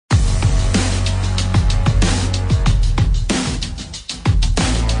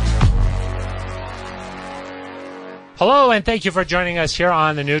Hello, and thank you for joining us here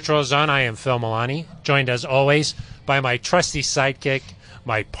on the Neutral Zone. I am Phil Milani, joined as always by my trusty sidekick,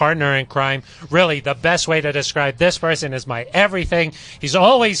 my partner in crime. Really, the best way to describe this person is my everything. He's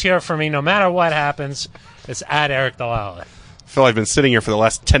always here for me no matter what happens. It's at Eric Dalala. Phil, I've been sitting here for the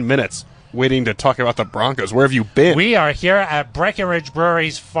last 10 minutes waiting to talk about the Broncos. Where have you been? We are here at Breckenridge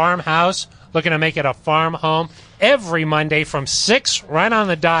Brewery's farmhouse, looking to make it a farm home every Monday from 6 right on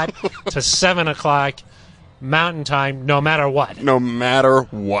the dot to 7 o'clock Mountain Time, no matter what. No matter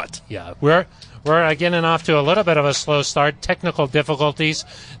what. Yeah, we're getting off to a little bit of a slow start, technical difficulties.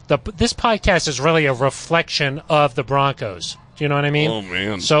 This podcast is really a reflection of the Broncos. Do you know what I mean? Oh,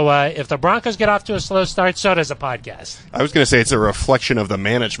 man. So if the Broncos get off to a slow start, so does the podcast. I was going to say it's a reflection of the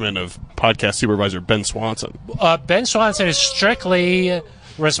management of podcast supervisor Ben Swanson. Ben Swanson is strictly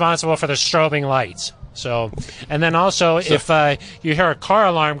responsible for the strobing lights. So, and then also, if you hear a car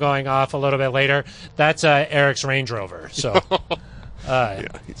alarm going off a little bit later, that's Eric's Range Rover. So,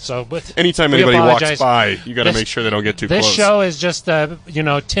 but anytime anybody walks by, you got to make sure they don't get too close. This show is just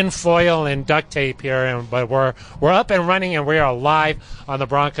tin foil and duct tape here, but we're up and running, and we are live on the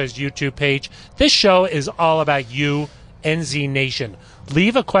Broncos YouTube page. This show is all about you, NZ Nation.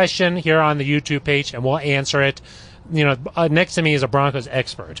 Leave a question here on the YouTube page, and we'll answer it. Next to me is a Broncos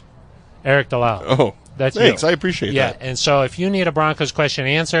expert, Eric Dalal. Oh, that's thanks. You. I appreciate that. Yeah, and so if you need a Broncos question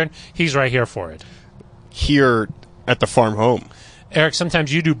answered, he's right here for it. Here at the farm home. Eric,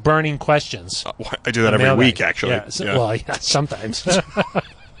 sometimes you do burning questions. I do that every week, actually. Yeah. Well, sometimes.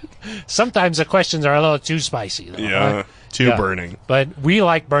 Sometimes the questions are a little too spicy. Though, right? Too burning. But we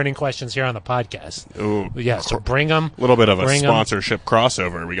like burning questions here on the podcast. Ooh, yeah, so bring them. A little bit of a sponsorship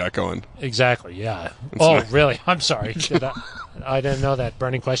crossover we got going. Exactly, yeah. Really? I'm sorry. I didn't know that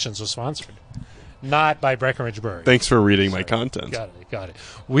Burning Questions was sponsored. Not by Breckenridge Brewery. Thanks for reading my content. Got it.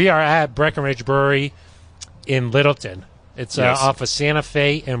 We are at Breckenridge Brewery in Littleton. It's off of Santa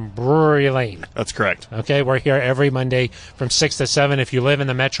Fe and Brewery Lane. That's correct. Okay, we're here every Monday from 6 to 7. If you live in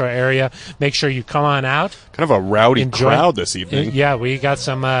the metro area, make sure you come on out. Kind of a rowdy crowd this evening. Yeah, we got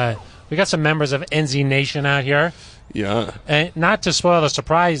some members of NZ Nation out here. Yeah. And not to spoil the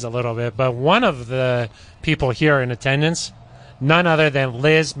surprise a little bit, but one of the people here in attendance, none other than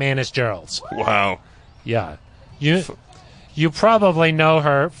Liz Manis-Geralds. Wow. Yeah. You probably know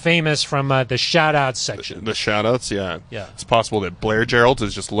her famous from the shout-outs section. The shout-outs, yeah. Yeah. It's possible that Blair Gerald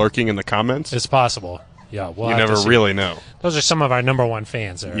is just lurking in the comments. It's possible. Yeah. You never really know. Those are some of our number one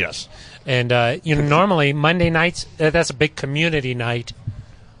fans there. Yes. And, normally Monday nights, that's a big community night.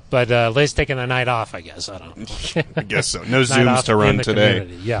 But Liz taking the night off, I guess. I don't know. I guess so. No Zooms to run today.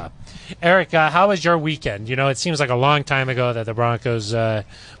 Community. Yeah. Eric, how was your weekend? It seems like a long time ago that the Broncos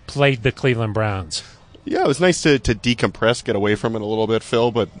played the Cleveland Browns. Yeah, it was nice to decompress, get away from it a little bit, Phil,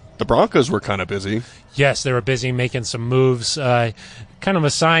 but the Broncos were kind of busy. Yes, they were busy making some moves. Kind of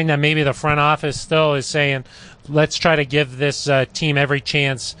a sign that maybe the front office still is saying, let's try to give this team every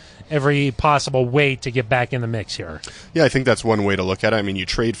chance, every possible way to get back in the mix here. Yeah, I think that's one way to look at it. I mean, you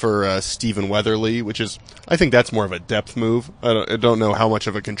trade for Stephen Weatherly, which is, I think that's more of a depth move. I don't know how much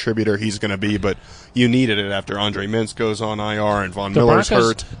of a contributor he's going to be, but you needed it after Andre Mintz goes on IR and Von Miller's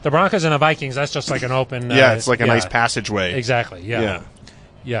hurt. The Broncos and the Vikings, that's just like an open... it's like a nice passageway. Exactly, yeah.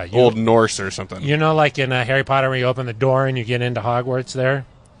 Yeah, Old Norse or something. Like in Harry Potter where you open the door and you get into Hogwarts there?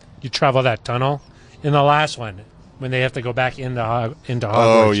 You travel that tunnel. In the last one, when they have to go back into Hogwarts.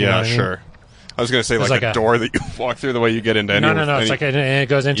 Oh, yeah, sure. I was going to say like a door that you walk through the way you get into any... No. It's like it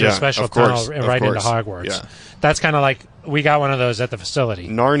goes into a special tunnel right into Hogwarts. Yeah. That's kind of like... We got one of those at the facility.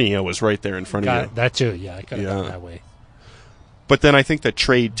 Narnia was right there in front of you. That too, yeah. I could have gone that way. But then I think the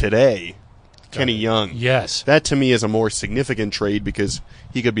trade today, Kenny Young. Yes. That to me is a more significant trade because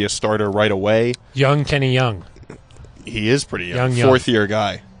he could be a starter right away. Young Kenny Young. He is pretty young. Fourth-year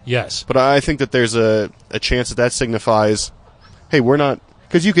guy. Yes. But I think that there's a chance that signifies, hey, we're not...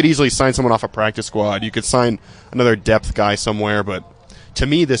 Because you could easily sign someone off a practice squad. You could sign another depth guy somewhere. But to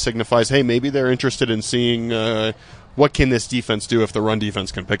me, this signifies, hey, maybe they're interested in seeing what can this defense do if the run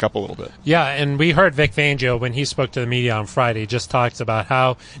defense can pick up a little bit. Yeah, and we heard Vic Fangio, when he spoke to the media on Friday, just talks about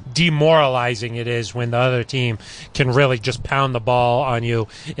how demoralizing it is when the other team can really just pound the ball on you.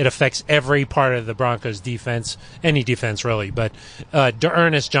 It affects every part of the Broncos' defense, any defense really. But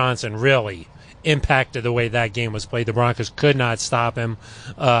D'Ernest Johnson really impacted the way that game was played. The Broncos could not stop him.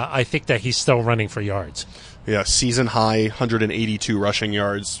 I think that he's still running for yards. Yeah, season high 182 rushing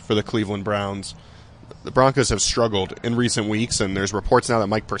yards for the Cleveland Browns. The Broncos have struggled in recent weeks, and there's reports now that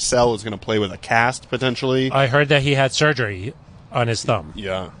Mike Purcell is going to play with a cast, potentially. I heard that he had surgery on his thumb.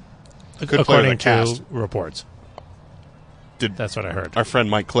 Yeah. According to reports. That's what I heard. Our friend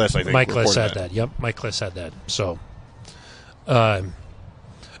Mike Kliss, I think, Mike Kliss said that. Yep, Mike Kliss said that. So,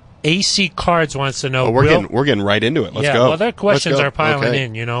 AC Cards wants to know. Oh, we're getting right into it. Let's go. Well, their questions are piling Okay.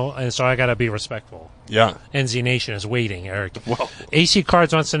 in, and so I got to be respectful. Yeah. NZ Nation is waiting, Eric. Well, AC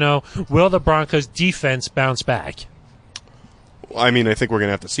Cards wants to know, will the Broncos defense bounce back? I mean, I think we're going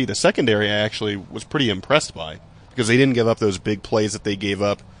to have to see. The secondary I actually was pretty impressed by because they didn't give up those big plays that they gave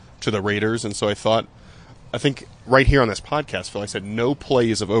up to the Raiders, and so I think right here on this podcast, Phil, I said no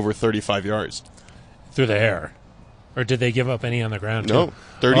plays of over 35 yards. Through the air. Or did they give up any on the ground, too? No.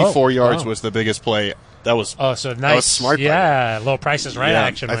 34 yards was the biggest play. That was so nice. That was smart. Yeah, little Price is Right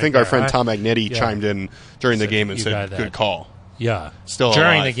action. I think right our friend there. Tom Magnetti chimed in during the game and said, good call. Yeah. Still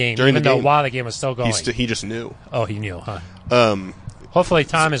during alive. the game, during even the though game, while the game was still going. He just knew. Oh, he knew, huh? Hopefully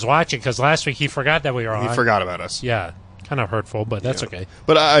Tom is watching, because last week he forgot that we were on. He forgot about us. Yeah. Kind of hurtful, but that's okay.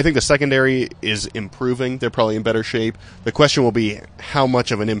 But I think the secondary is improving. They're probably in better shape. The question will be, how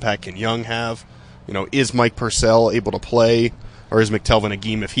much of an impact can Young have? Is Mike Purcell able to play? Or is McTelvin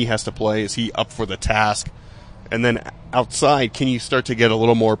Agim, if he has to play, is he up for the task? And then outside, can you start to get a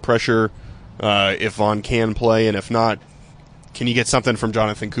little more pressure if Vaughn can play? And if not, can you get something from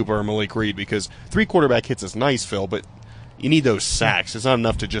Jonathan Cooper or Malik Reed? Because 3 quarterback hits is nice, Phil, but you need those sacks. It's not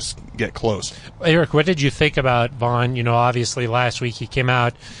enough to just get close. Eric, what did you think about Vaughn? Obviously last week he came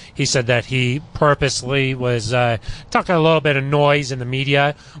out. He said that he purposely was talking a little bit of noise in the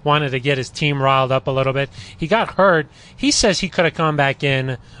media, wanted to get his team riled up a little bit. He got hurt. He says he could have come back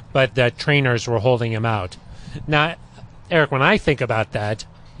in, but the trainers were holding him out. Now, Eric, when I think about that,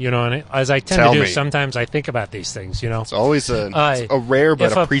 and as I tend to do, sometimes I think about these things, It's always a rare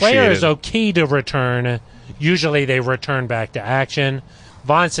but if appreciated. If a player is okay to return, usually they return back to action.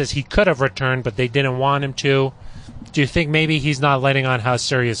 Vaughn says he could have returned, but they didn't want him to. Do you think maybe he's not letting on how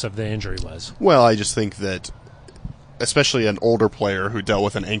serious of the injury was? Well, I just think that, especially an older player who dealt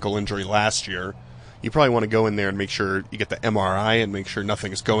with an ankle injury last year, you probably want to go in there and make sure you get the MRI and make sure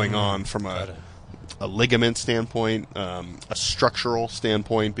nothing is going on from a ligament standpoint, a structural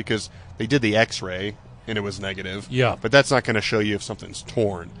standpoint, because they did the X-ray and it was negative. Yeah. But that's not going to show you if something's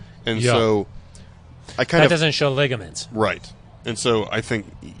torn. And so I kind that of... doesn't show ligaments. Right. And so I think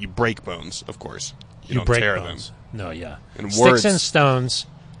you break bones, of course. You don't break tear bones. them. No, yeah. And Sticks and stones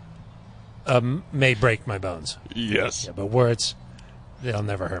may break my bones. Yes. Yeah, but words, they'll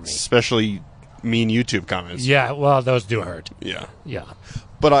never hurt me. Especially mean YouTube comments. Yeah, well, those do hurt. Yeah. Yeah.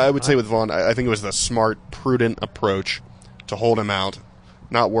 But I would say with Vaughn, I think it was the smart, prudent approach to hold him out.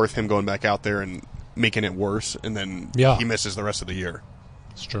 Not worth him going back out there and making it worse, and then he misses the rest of the year.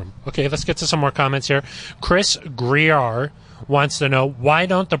 It's true. Okay, let's get to some more comments here. Chris Grier wants to know, why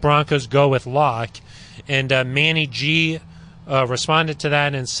don't the Broncos go with Locke? And Manny G responded to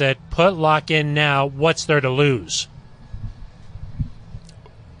that and said, put Locke in now. What's there to lose?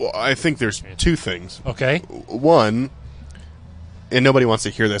 Well, I think there's 2 things. Okay. One, and nobody wants to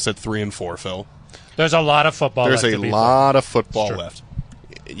hear this at 3-4, Phil. There's a lot of football left. There's a lot of football left.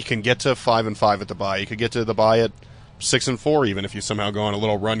 You can get to 5-5 at the bye. You could get to the bye at 6-4, even if you somehow go on a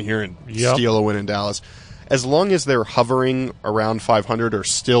little run here and steal a win in Dallas. As long as they're hovering around 500 or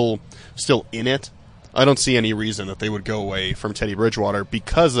still in it, I don't see any reason that they would go away from Teddy Bridgewater,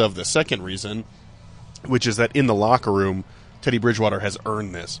 because of the second reason, which is that in the locker room, Teddy Bridgewater has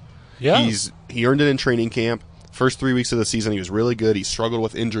earned this. Yeah. He earned it in training camp. First 3 weeks of the season, he was really good. He struggled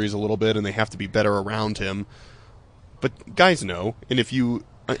with injuries a little bit, and they have to be better around him. But guys know, and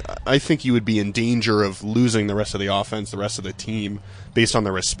I think you would be in danger of losing the rest of the offense, the rest of the team, based on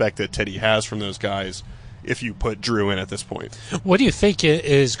the respect that Teddy has from those guys, if you put Drew in at this point. What do you think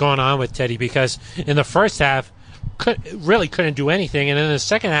is going on with Teddy? Because in the first half, really couldn't do anything, and in the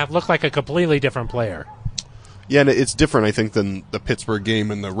second half, looked like a completely different player. Yeah, and it's different, I think, than the Pittsburgh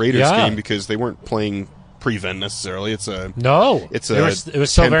game and the Raiders game, because they weren't playing prevent necessarily. It's a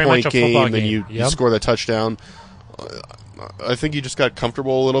 10-point game, and you score the touchdown. I think you just got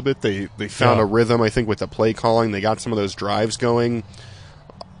comfortable a little bit. They found a rhythm, I think, with the play calling. They got some of those drives going.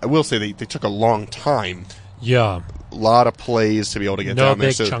 I will say they took a long time. Yeah. A lot of plays to be able to get down there.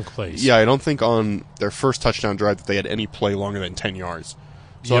 No big chunk plays. Yeah, I don't think on their first touchdown drive that they had any play longer than 10 yards.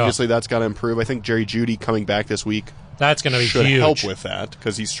 So obviously that's got to improve. I think Jerry Jeudy coming back this week that's going to be should huge. help with that,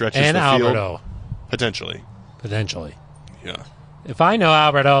 because he stretches and the field. Alberto. Potentially. Yeah. If I know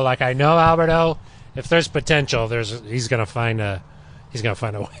Alberto like I know Alberto, if there's potential, he's going to find a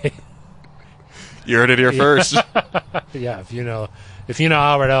way. You heard it here first. Yeah, if you know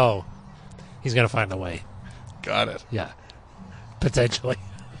Alberto, he's going to find a way. Got it. Yeah. Potentially.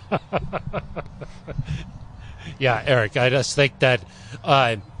 Yeah, Eric, I just think that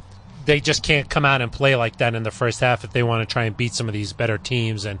they just can't come out and play like that in the first half if they want to try and beat some of these better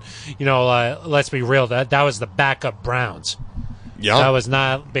teams. And, let's be real, that was the backup Browns. Yeah. That was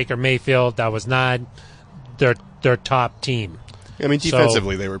not Baker Mayfield. That was not their top team. I mean,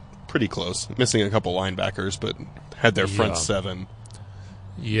 defensively, they were pretty close. Missing a couple linebackers, but had their front seven.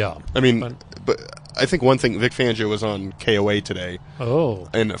 Yeah. I mean, but I think one thing, Vic Fangio was on KOA today. Oh.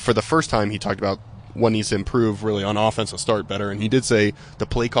 And for the first time, he talked about what needs to improve really on offense to start better. And he did say the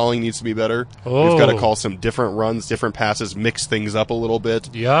play calling needs to be better. Oh. We've got to call some different runs, different passes, mix things up a little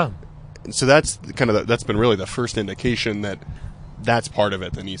bit. Yeah. And so that's kind of that's been really the first indication that that's part of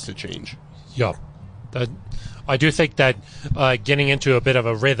it that needs to change. Yeah. I do think that getting into a bit of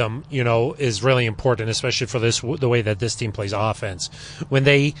a rhythm, is really important, especially for the way that this team plays offense. When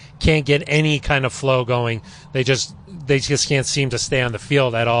they can't get any kind of flow going, they just can't seem to stay on the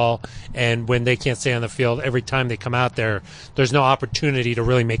field at all. And when they can't stay on the field, every time they come out there, there's no opportunity to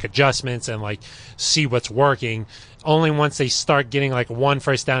really make adjustments and see what's working. Only once they start getting one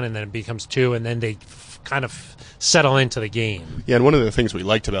first down and then it becomes two, and then they kind of settle into the game. Yeah, and one of the things we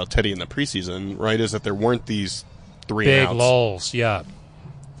liked about Teddy in the preseason, right, is that there weren't these three big outs. lulls. Yeah,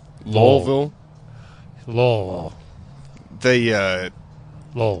 Lull. Lulls.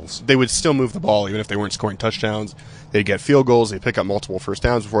 They would still move the ball even if they weren't scoring touchdowns. They'd get field goals. They'd pick up multiple first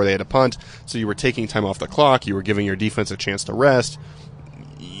downs before they had to punt. So you were taking time off the clock. You were giving your defense a chance to rest.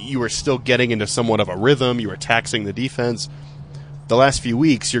 You were still getting into somewhat of a rhythm. You were taxing the defense. The last few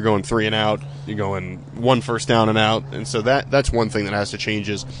weeks, you're going 3 and out. You're going 1 first down and out. And so that's one thing that has to change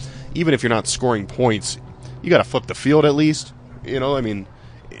is even if you're not scoring points, you got to flip the field at least.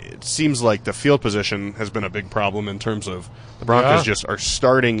 It seems like the field position has been a big problem in terms of the Broncos just are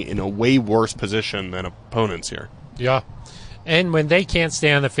starting in a way worse position than opponents here. Yeah. And when they can't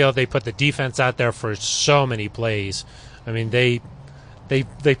stay on the field, they put the defense out there for so many plays. I mean, they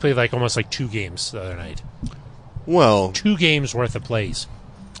played almost 2 games the other night. Well, 2 games worth of plays.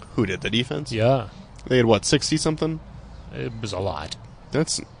 Who did, the defense? Yeah. They had, 60-something? It was a lot.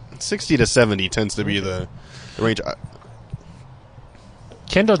 That's 60 to 70 tends to be the range.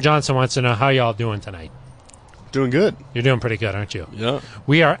 Kendall Johnson wants to know how y'all doing tonight. Doing good. You're doing pretty good, aren't you? Yeah.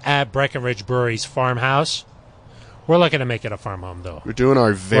 We are at Breckenridge Brewery's farmhouse. We're looking to make it a farm home, though. We're doing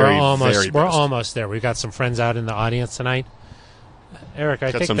our very best. We're almost there. We've got some friends out in the audience tonight. Eric,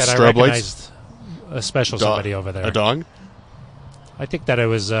 I think some that I strobe recognized a special somebody over there. A dog? I think that it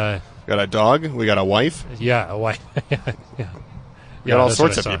was... got a dog. We got a wife. Yeah, a wife. Yeah. We got all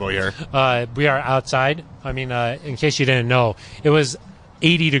sorts of people here. We are outside. I mean, in case you didn't know, it was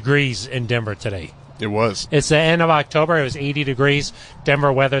 80 degrees in Denver today. It was. It's the end of October. It was 80 degrees.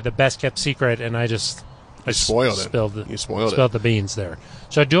 Denver weather, the best kept secret, and I spoiled it. You spilled the beans there.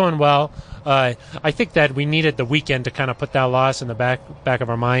 So doing well. I think that we needed the weekend to kind of put that loss in the back of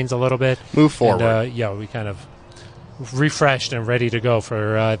our minds a little bit. Move forward. And, we kind of refreshed and ready to go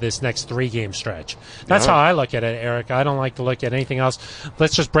for this next 3-game stretch. That's how I look at it, Eric. I don't like to look at anything else.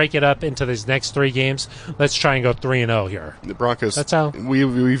 Let's just break it up into these next 3 games. Let's try and go 3-0 here. The Broncos. That's how we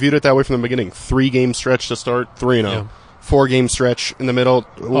viewed it that way from the beginning. 3-game stretch to start, 3-0. Yeah. 4-game stretch in the middle.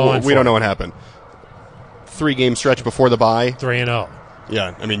 We don't know what happened. 3-game stretch before the bye. 3-0.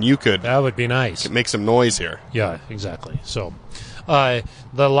 Yeah, I mean, you could. That would be nice. Make some noise here. Yeah, exactly. So, the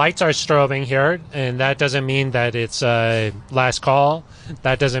lights are strobing here, and that doesn't mean that it's last call.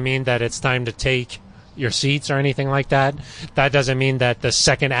 That doesn't mean that it's time to take your seats or anything like that. That doesn't mean that the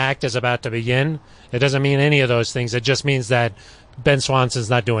second act is about to begin. It doesn't mean any of those things. It just means that Ben Swanson's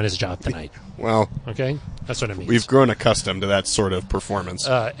not doing his job tonight. Well, okay, that's what it means. We've grown accustomed to that sort of performance.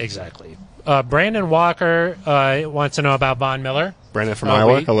 Exactly. Brandon Walker wants to know about Von Miller. Brandon from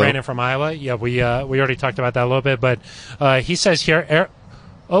Iowa. Hello. Brandon from Iowa. Yeah, we already talked about that a little bit, but he says here.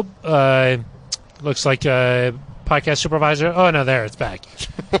 Looks like podcast supervisor. Oh no, there it's back.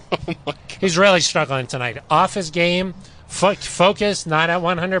 Oh my God. He's really struggling tonight. Off his game, focus, not at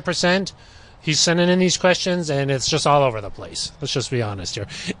 100%. He's sending in these questions, and it's just all over the place. Let's just be honest here.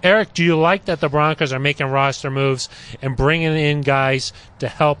 Eric, do you like that the Broncos are making roster moves and bringing in guys to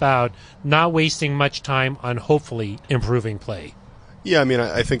help out, not wasting much time on hopefully improving play? Yeah, I mean,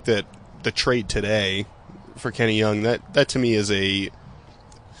 I think that the trade today for Kenny Young, that to me is he's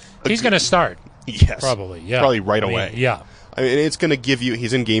going to start. Yes. Probably, yeah. Probably right away. Yeah. I mean, it's going to give you –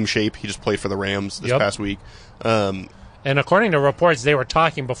 he's in game shape. He just played for the Rams this past week. And according to reports, they were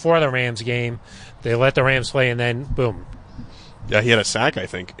talking before the Rams game. They let the Rams play, and then, boom. Yeah, he had a sack, I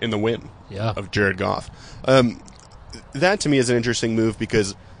think, in the win of Jared Goff. That, to me, is an interesting move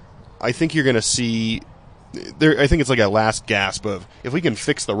because I think you're going to see I think it's like a last gasp of, if we can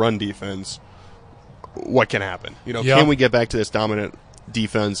fix the run defense, what can happen? Can we get back to this dominant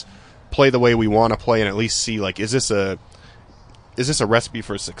defense, play the way we want to play, and at least see, is this is this a recipe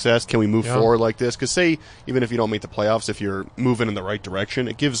for success? Can we move forward like this? Because say, even if you don't make the playoffs, if you're moving in the right direction,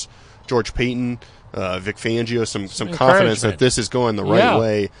 it gives George Payton, Vic Fangio some confidence that this is going the right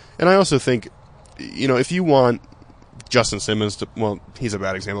way. And I also think, if you want Justin Simmons to, well, he's a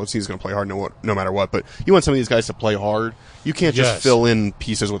bad example. He's going to play hard no matter what. But you want some of these guys to play hard. You can't just fill in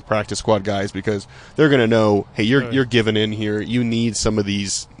pieces with practice squad guys because they're going to know, hey, you're giving in here. You need some of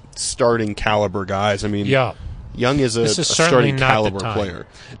these starting caliber guys. I mean, Young is a starting caliber player.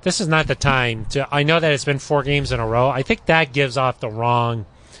 This is not the time to. I know that it's been 4 games in a row. I think that gives off the wrong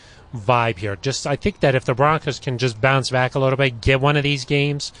vibe here. I think that if the Broncos can just bounce back a little bit, get one of these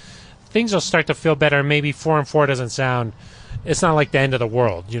games, things will start to feel better. Maybe 4-4 doesn't sound. It's not like the end of the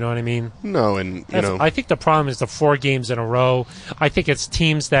world. You know what I mean? No, and I think the problem is the 4 games in a row. I think it's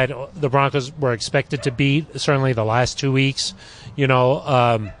teams that the Broncos were expected to beat. Certainly the last 2 weeks.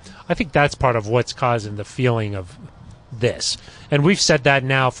 I think that's part of what's causing the feeling of this. And we've said that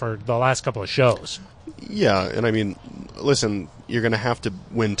now for the last couple of shows. Yeah, and I mean, listen, you're going to have to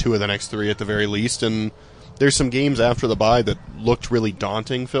win 2 of the next 3 at the very least, and there's some games after the bye that looked really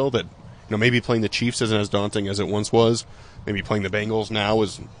daunting, Phil, that maybe playing the Chiefs isn't as daunting as it once was. Maybe playing the Bengals now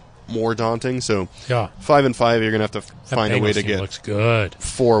is more daunting. So 5-5, you're going to have to find a way to get looks good.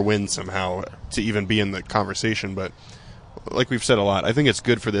 4 wins somehow to even be in the conversation, but like we've said a lot, I think it's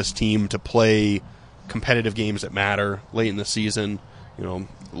good for this team to play competitive games that matter late in the season,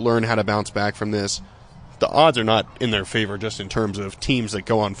 learn how to bounce back from this. The odds are not in their favor just in terms of teams that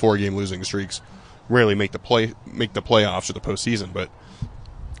go on 4-game losing streaks rarely make the playoffs or the postseason, but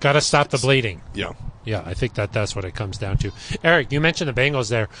got to stop the bleeding. Yeah. Yeah, I think that's what it comes down to. Eric, you mentioned the Bengals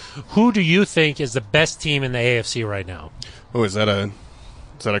there. Who do you think is the best team in the AFC right now? Oh, is that a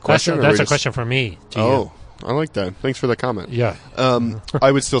question? That's a question for me to you. I like that. Thanks for the comment. Yeah.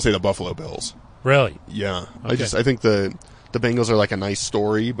 I would still say the Buffalo Bills. Really? Yeah. Okay. I think the Bengals are like a nice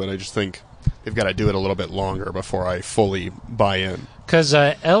story, but I just think they've got to do it a little bit longer before I fully buy in. Because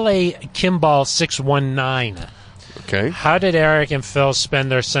L.A. Kimball 619. Okay. How did Eric and Phil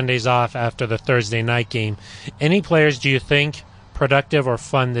spend their Sundays off after the Thursday night game? Any players do you think productive or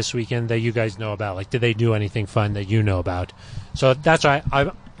fun this weekend that you guys know about? Like, did they do anything fun that you know about? So that's why I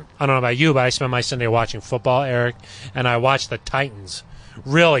don't know about you, but I spent my Sunday watching football, Eric, and I watched the Titans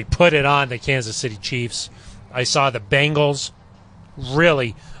really put it on the Kansas City Chiefs. I saw the Bengals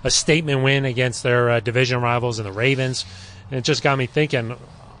really a statement win against their division rivals and the Ravens, and it just got me thinking,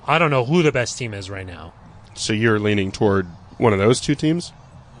 I don't know who the best team is right now. So you're leaning toward one of those 2 teams?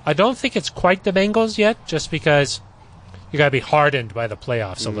 I don't think it's quite the Bengals yet, just because you got to be hardened by the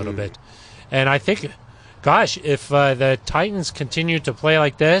playoffs a little bit. And I think, gosh, if the Titans continue to play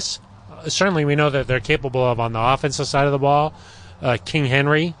like this, certainly we know that they're capable of on the offensive side of the ball. King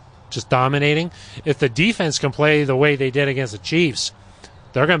Henry just dominating. If the defense can play the way they did against the Chiefs,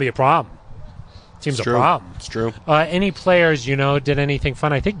 they're going to be a problem. Team's a problem. It's true. Any players, did anything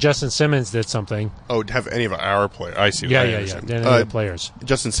fun? I think Justin Simmons did something. Oh, have any of our players? I see. Yeah. Did any of the players?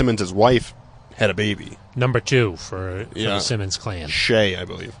 Justin Simmons' wife had a baby. Number 2 for the Simmons clan. Shay, I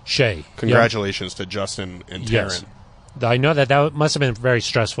believe. Shay. Congratulations to Justin and Taryn. Yes. I know that must have been very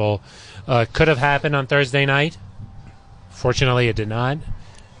stressful. Could have happened on Thursday night. Fortunately, it did not.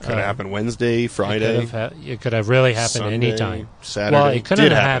 Could have happened Wednesday, Friday. It could have really happened Sunday, anytime. Saturday. Well, it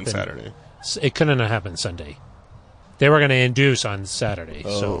couldn't have happened Saturday. It couldn't have happened Sunday. They were going to induce on Saturday,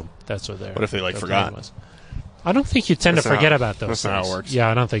 so that's what they're. What if they forgot? Was. I don't think you tend to forget about those things. That's not how it works. Yeah,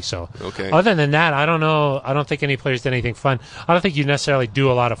 I don't think so. Okay. Other than that, I don't know. I don't think any players did anything fun. I don't think you necessarily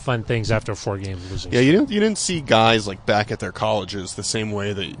do a lot of fun things after a 4-game losing. Yeah, you didn't see guys back at their colleges the same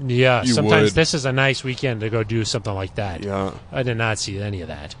way that you sometimes would. This is a nice weekend to go do something like that. Yeah. I did not see any of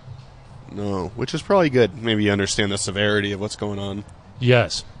that. No, which is probably good. Maybe you understand the severity of what's going on.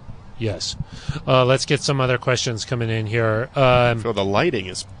 Yes. Let's get some other questions coming in here. So the lighting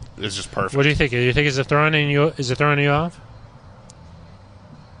is just perfect. What do you think? Do you think is it throwing you off?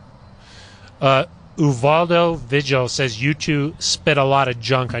 Uvaldo Vigil says you two spit a lot of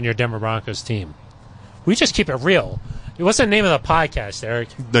junk on your Denver Broncos team. We just keep it real. What's the name of the podcast, Eric?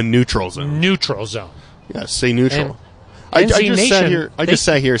 The Neutral Zone. Neutral Zone. Yeah, say neutral. I just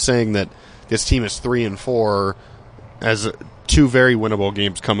sat here saying that this team is 3-4 as 2 very winnable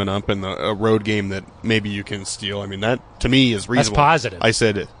games coming up and a road game that maybe you can steal. I mean, that to me is reasonable. That's positive. I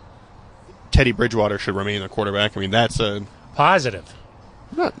said Teddy Bridgewater should remain the quarterback. I mean, that's a positive.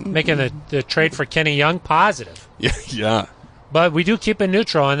 Making the trade for Kenny Young positive. Yeah. But we do keep it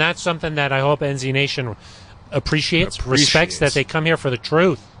neutral, and that's something that I hope NZ Nation appreciates, respects, that they come here for the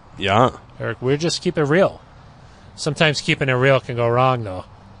truth. Yeah. Eric, we just keep it real. Sometimes keeping it real can go wrong, though.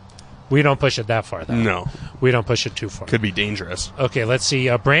 We don't push it that far, though. No. We don't push it too far. Could be dangerous. Okay, let's see.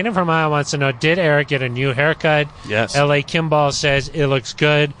 Brandon from Iowa wants to know, did Eric get a new haircut? Yes. L.A. Kimball says it looks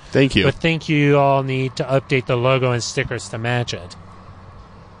good. Thank you. But think you all need to update the logo and stickers to match it.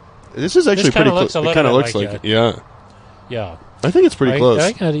 This is actually pretty close. It kind of looks like it. Yeah. Yeah. I think it's pretty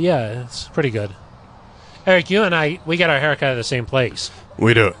close. Yeah, it's pretty good. Eric, you and I, we get our haircut at the same place.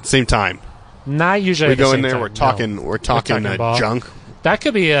 We do it. Same time. Not usually we at the go same in there, time. we're talking junk. That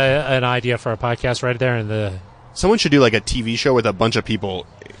could be an idea for a podcast right there in the... Someone should do like a TV show with a bunch of people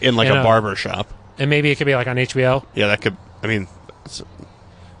in like a barber shop. And maybe it could be like on HBO. Yeah, that could... I mean...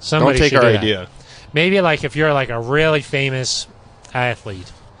 Somebody don't take our idea. Maybe like if you're like a really famous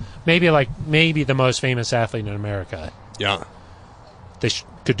athlete. Maybe the most famous athlete in America. Yeah. They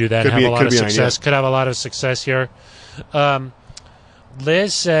could do that and have a lot of success. Could have a lot of success here.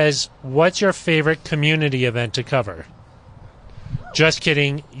 Liz says, what's your favorite community event to cover? Just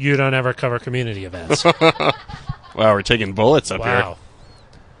kidding. You don't ever cover community events. Wow, we're taking bullets up here.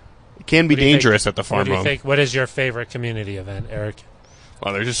 It can be dangerous at the farm home. What is your favorite community event, Eric?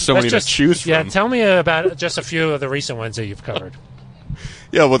 Wow, there's just so many to choose from. Yeah, tell me about just a few of the recent ones that you've covered.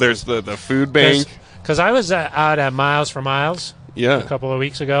 Yeah, well, there's the food bank. Because I was out at Miles for Miles a couple of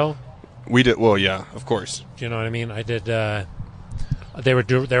weeks ago. We did. Well, yeah, of course. Do you know what I mean? I did. They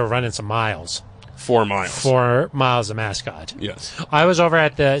were running some miles. 4 miles. 4 miles a mascot. Yes. I was over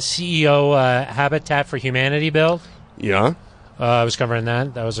at the CEO Habitat for Humanity build. Yeah. I was covering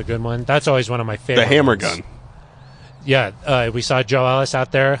that. That was a good one. That's always one of my favorite. The hammer ones. gun. Yeah. We saw Joe Ellis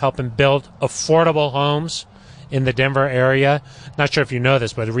out there helping build affordable homes in the Denver area. Not sure if you know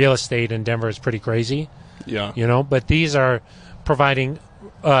this, but real estate in Denver is pretty crazy. Yeah. You know, but these are providing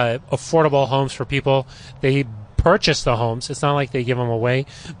affordable homes for people. They purchase the homes. It's not like they give them away,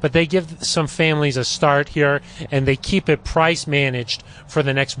 but they give some families a start here, and they keep it price managed for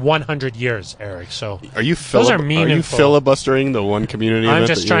the next 100 years, Eric. So those are meaningful. Are you filibustering the one community event? I'm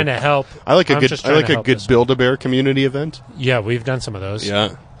just trying to help. I like a good Build-A-Bear community event. Yeah, we've done some of those.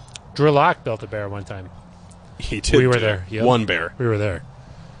 Yeah. Drew Locke built a bear one time. He did. We were there. Yep. One bear. We were there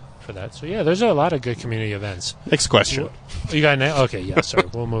for that. So, yeah, there's a lot of good community events. Next question. You got okay, yeah, sorry.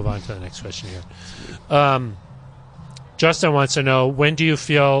 We'll move on to the next question here. Justin wants to know, when do you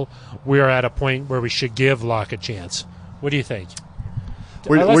feel we are at a point where we should give Locke a chance? What do you think?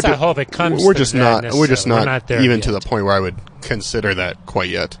 I hope it comes. We're just not there even yet. to the point where I would consider that quite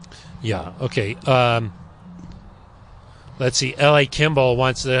yet. Yeah. Okay. Let's see. L.A. Kimball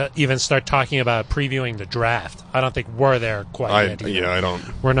wants to even start talking about previewing the draft. I don't think we're there quite yet. Yeah, I don't.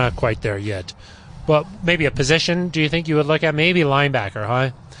 We're not quite there yet. But maybe a position, do you think you would look at? Maybe linebacker, huh?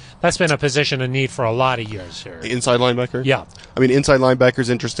 That's been a position of need for a lot of years here. Inside linebacker? Yeah. I mean, inside linebacker is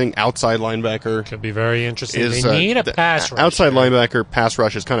interesting. Outside linebacker could be very interesting. They need a pass rush. Outside linebacker, pass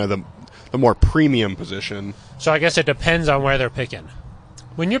rush is kind of the more premium position. So I guess it depends on where they're picking.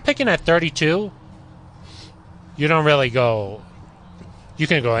 When you're picking at 32, you don't really go. You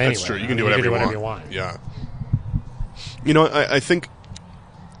can go anywhere. That's true. You can do whatever you want. Yeah. You know, I think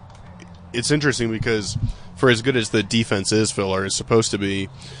it's interesting because for as good as the defense is, Phil, or is supposed to be,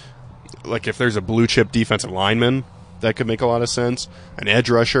 like if there's a blue chip defensive lineman, that could make a lot of sense. An edge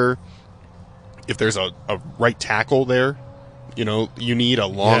rusher. If there's a right tackle there, you know, you need a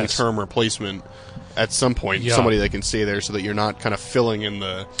long-term replacement at some point. Yeah. Somebody that can stay there so that you're not kind of filling in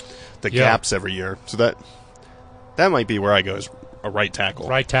the gaps every year. So that might be where I go, is a right tackle.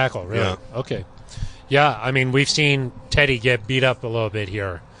 Right tackle, really? Yeah. Okay. Yeah, I mean, we've seen Teddy get beat up a little bit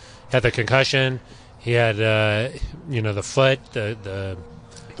here. Had the concussion. He had, the foot, the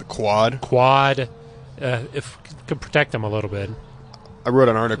quad. If could protect him a little bit. I wrote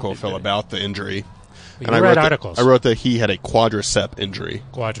an article, Phil, about the injury. I read articles. I wrote that he had a quadricep injury.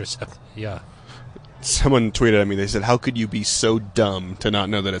 Quadricep, yeah. Someone tweeted at me. They said, "How could you be so dumb to not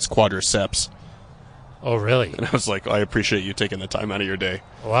know that it's quadriceps?" Oh, really? And I was like, I appreciate you taking the time out of your day.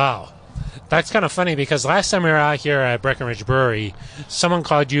 Wow. That's kind of funny because last time we were out here at Breckenridge Brewery, someone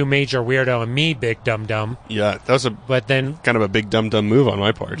called you Major Weirdo and me Big Dum Dum. Yeah, that was kind of a big dum dum move on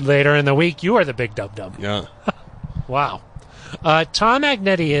my part. Later in the week, you were the Big Dum Dum. Yeah. Wow. Tom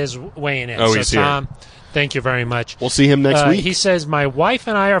Agnetti is weighing in. Oh, he's Tom, here. Thank you very much. We'll see him next week. He says, my wife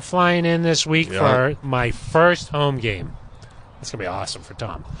and I are flying in this week for my first home game. It's going to be awesome for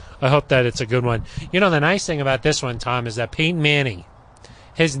Tom. I hope that it's a good one. You know, the nice thing about this one, Tom, is that Peyton Manning,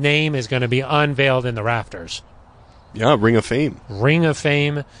 his name is going to be unveiled in the rafters. Yeah, Ring of Fame. Ring of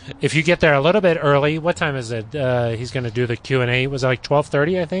Fame. If you get there a little bit early, what time is it? He's going to do the Q&A. Was it like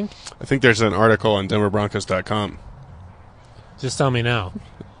 12:30, I think? I think there's an article on DenverBroncos.com. Just tell me now.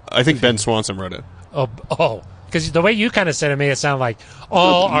 I think Ben Swanson wrote it. Oh, because the way you kind of said it made it sound like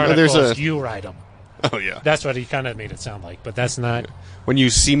all articles, you write them. Oh, yeah. That's what he kind of made it sound like, but that's not. When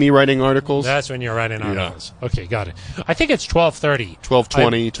you see me writing articles? That's when you're writing articles. Yeah. Okay, got it. I think it's 12:30.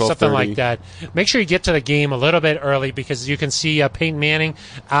 12:20, 12:30. Something like that. Make sure you get to the game a little bit early because you can see Peyton Manning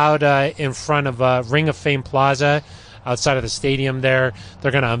out in front of Ring of Fame Plaza outside of the stadium there.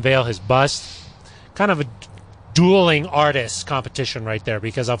 They're going to unveil his bust. Kind of a dueling artist competition right there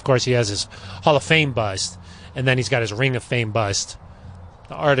because, of course, he has his Hall of Fame bust, and then he's got his Ring of Fame bust.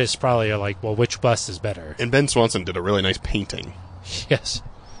 The artists probably are like, well, which bust is better? And Ben Swanson did a really nice painting. Yes.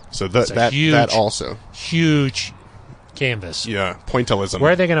 So that also. Huge canvas. Yeah, pointillism.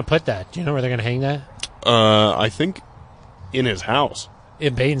 Where are they going to put that? Do you know where they're going to hang that? I think in his house.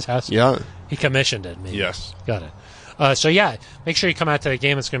 In Peyton's house? Yeah. He commissioned it, maybe. Yes. Got it. So, yeah, make sure you come out to the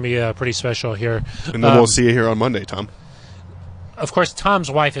game. It's going to be pretty special here. And then we'll see you here on Monday, Tom. Of course, Tom's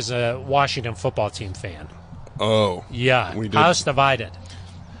wife is a Washington football team fan. Oh. Yeah. We did. House divided.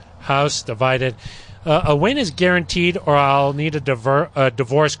 House divided. A win is guaranteed, or I'll need a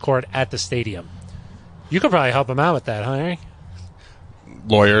divorce court at the stadium. You could probably help him out with that, huh, Eric?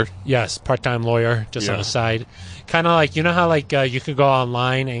 Lawyer. Yes, part-time lawyer, just on the side. Kind of like, you know how you could go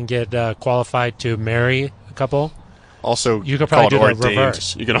online and get qualified to marry a couple? Also, you could probably do ordained. the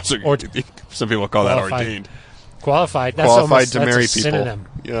reverse. You can also, some people call that ordained. Qualified. That's qualified almost, to that's marry a people. Synonym.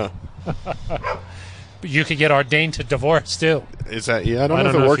 Yeah. You could get ordained to divorce, too. Is that? Yeah, I don't know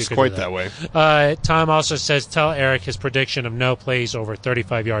if it works quite that way. Tom also says, tell Eric his prediction of no plays over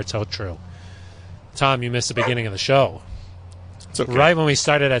 35 yards held true. Tom, you missed the beginning of the show. It's okay. Right when we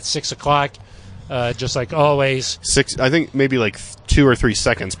started at 6 o'clock, just like always. I think maybe like 2 or 3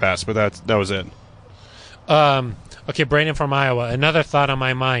 seconds passed, but that was it. Okay, Brandon from Iowa, another thought on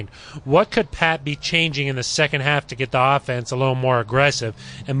my mind. What could Pat be changing in the second half to get the offense a little more aggressive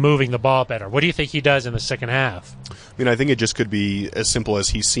and moving the ball better? What do you think he does in the second half? I mean, I think it just could be as simple as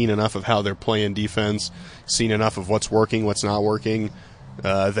he's seen enough of how they're playing defense, seen enough of what's working, what's not working,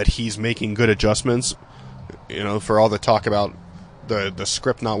 that he's making good adjustments. You know, for all the talk about the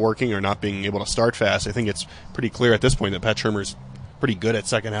script not working or not being able to start fast, I think it's pretty clear at this point that Pat Shurmur's pretty good at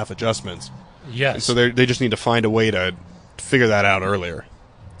second half adjustments. Yes. And so they just need to find a way to figure that out earlier.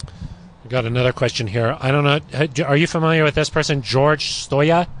 Got another question here. I don't know. Are you familiar with this person, George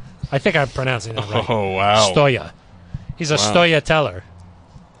Stoya? I think I'm pronouncing that right. Oh, wow. Stoya. He's a Stoya teller.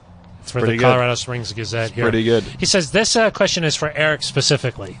 It's for the Colorado Springs Gazette here. Pretty good. He says, this question is for Eric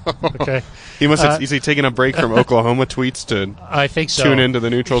specifically. Okay. He must have, is he taking a break from Oklahoma tweets to I think so. Tune into the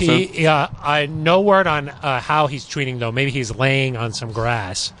neutral zone? Yeah, no word on how he's tweeting, though. Maybe he's laying on some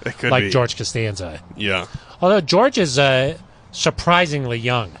grass, it could like be. George Costanza. Yeah. Although George is surprisingly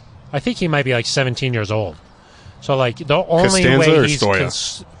young. I think he might be like 17 years old. So, like, the only Costanza way or he's...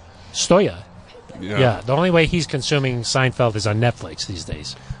 Stoya? Stoya. Yeah. The only way he's consuming Seinfeld is on Netflix these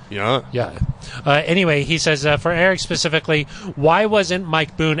days. Yeah. Yeah. Anyway, he says, for Eric specifically, why wasn't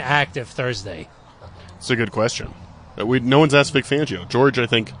Mike Boone active Thursday? It's a good question. No one's asked Vic Fangio. George, I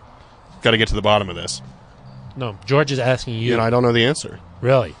think, got to get to the bottom of this. No, George is asking you. And I don't know the answer.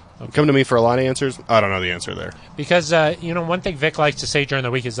 Really? Okay. Come to me for a lot of answers. I don't know the answer there. Because, one thing Vic likes to say during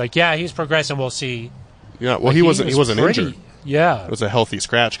the week is like, yeah, he's progressing, we'll see. Yeah, well, he wasn't injured. Yeah. It was a healthy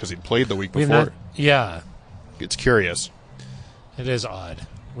scratch because he'd played the week before. Yeah. It's curious. It is odd.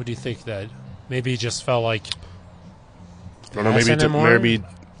 What do you think that maybe he just felt like... I don't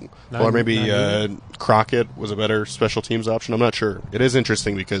know, maybe Crockett was a better special teams option. I'm not sure. It is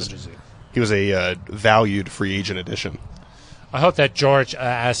interesting because he was a valued free agent addition. I hope that George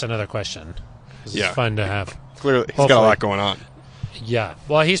asks another question. It's fun to have. Clearly, he's got a lot going on. Yeah.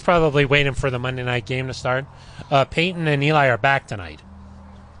 Well, he's probably waiting for the Monday night game to start. Peyton and Eli are back tonight.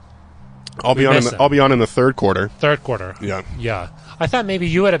 I'll be on in the third quarter. Third quarter. Yeah. Yeah. I thought maybe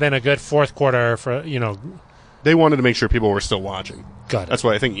you would have been a good fourth quarter for, They wanted to make sure people were still watching. Got it. That's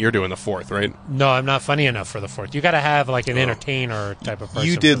why I think you're doing the fourth, right? No, I'm not funny enough for the fourth. You got to have like an entertainer type of person.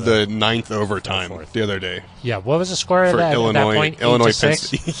 You did the ninth overtime the other day. Yeah. What was the score for at Illinois, that point? Illinois,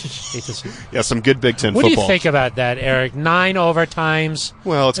 8-6? Yeah, some good Big Ten what football. What do you think about that, Eric? 9 overtimes.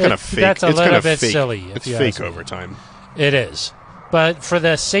 Well, it's kind of fake. That's a little bit fake. silly. It's fake overtime. It is. But for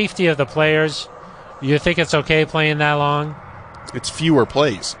the safety of the players, you think it's okay playing that long? It's fewer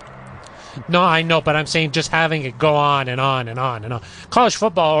plays. No, I know, but I'm saying just having it go on and on and on and on. College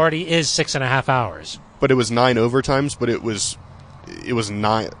football already is 6.5 hours. But it was 9 overtimes, but it was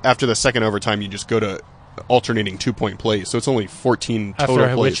 9. After the second overtime, you just go to alternating 2-point plays. So it's only 14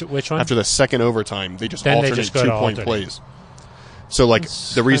 total plays. Which one? After the second overtime, they just alternate 2-point plays. So, like,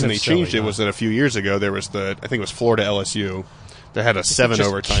 the reason they changed it was that a few years ago, there was I think it was Florida LSU, that had a 7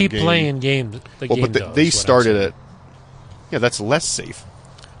 overtime game. Keep playing games. But they started it. Yeah, that's less safe.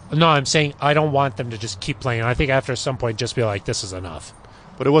 No, I'm saying I don't want them to just keep playing. I think after some point, just be like, this is enough.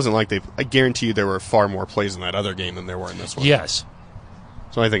 But it wasn't like I guarantee you there were far more plays in that other game than there were in this one. Yes.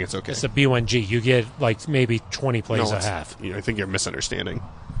 So I think it's okay. It's a B1G. You get like maybe 20 plays a half. I think you're misunderstanding.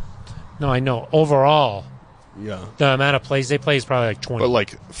 No, I know. Overall, yeah, the amount of plays they play is probably like 20. But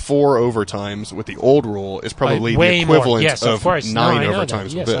like 4 overtimes with the old rule is probably way the equivalent more. Yes, of course. 9 I know overtimes that.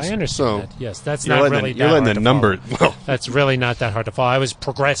 with Yes, this. I understand so that. Yes, that's you're not letting really the, you're that letting hard the to number. follow. Well, That's really not that hard to follow. I was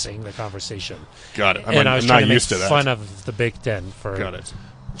progressing the conversation. got it. And I was I'm trying not to used make to that. fun of the Big Ten for Got it.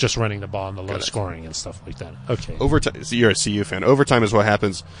 just running the ball and the low Got it. scoring and stuff like that. Okay. Overtime. So you're a CU fan. Overtime is what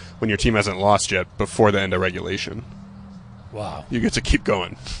happens when your team hasn't lost yet before the end of regulation. Wow. You get to keep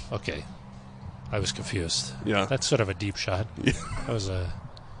going. Okay. I was confused. Yeah. That's sort of a deep shot. Yeah. That was a...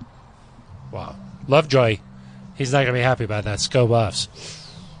 Wow. Lovejoy. He's not going to be happy about that. Sco Buffs.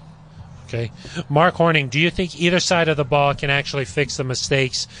 Okay. Mark Horning, do you think either side of the ball can actually fix the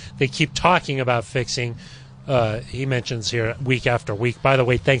mistakes they keep talking about fixing? He mentions here week after week. By the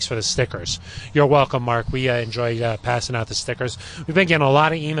way, thanks for the stickers. You're welcome, Mark. We enjoy passing out the stickers. We've been getting a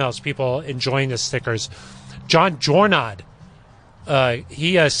lot of emails, people enjoying the stickers. John Jornad,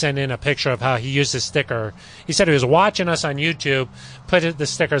 he sent in a picture of how he used his sticker. He said he was watching us on YouTube, put the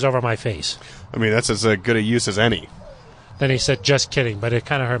stickers over my face. I mean, that's as good a use as any. Then he said, just kidding, but it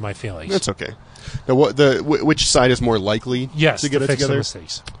kind of hurt my feelings. That's okay. Now, which side is more likely to get it fix together? the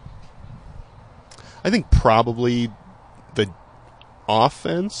mistakes. I think probably the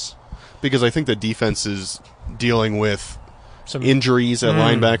offense, because I think the defense is dealing with some injuries at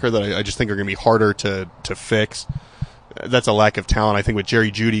linebacker that I just think are going to be harder to fix. That's a lack of talent. I think with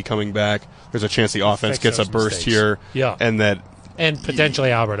Jerry Jeudy coming back, there's a chance the offense gets a burst mistakes. here. Yeah. And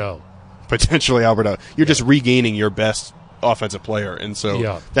potentially Alberto. Potentially Alberto. You're just regaining your best offensive player, and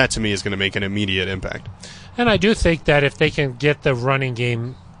so that to me is going to make an immediate impact. And I do think that if they can get the running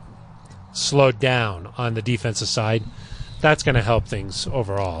game slowed down on the defensive side, that's going to help things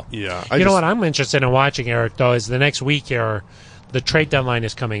overall. Yeah. You know what I'm interested in watching, Eric, though, is the next week here, the trade deadline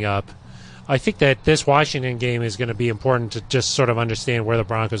is coming up. I think that this Washington game is going to be important to just sort of understand where the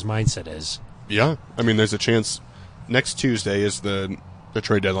Broncos' mindset is. Yeah. I mean, there's a chance next Tuesday is the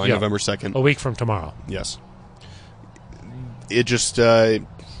trade deadline, November 2nd. A week from tomorrow. Yes. It just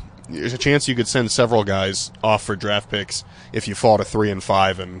there's a chance you could send several guys off for draft picks if you fall to 3 and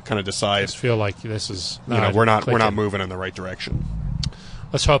 5 and kind of decide. I just feel like this is we're not moving in the right direction.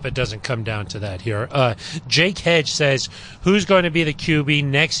 Let's hope it doesn't come down to that here. Jake Hedge says, who's going to be the QB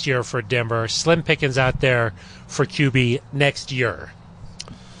next year for Denver? Slim pickings out there for QB next year.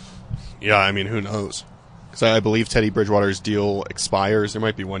 Yeah, I mean, who knows? Because I believe Teddy Bridgewater's deal expires. There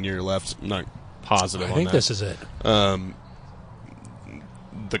might be 1 year left. I'm not positive on that. I think this is it.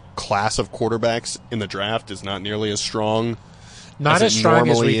 The class of quarterbacks in the draft is not nearly as strong. Not as strong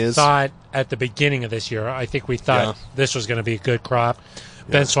as we thought at the beginning of this year. I think we thought this was going to be a good crop.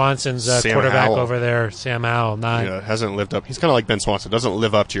 Yeah. Ben Swanson's quarterback over there, Sam Howell, hasn't lived up. He's kind of like Ben Swanson. Doesn't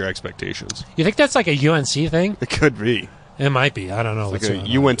live up to your expectations. You think that's like a UNC thing? It could be. It might be. I don't know.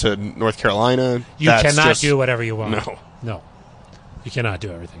 You went to North Carolina. You cannot do whatever you want. No. You cannot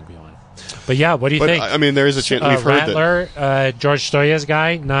do everything you want. But yeah, what do you think? I mean, there is a chance. We've heard Rattler, George Stoya's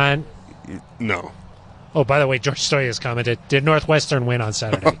guy, No. Oh, by the way, George Stoya's commented, did Northwestern win on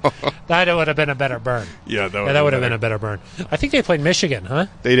Saturday? That would have been a better burn. Yeah, that would have been a better burn. I think they played Michigan, huh?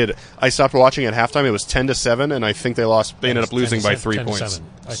 They did. I stopped watching at halftime. It was 10-7, and I think they lost. They ended up losing by 3 points.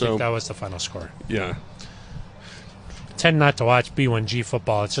 I think that was the final score. Yeah. Tend not to watch B1G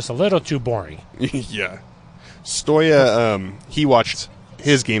football. It's just a little too boring. Yeah. Stoya, he watched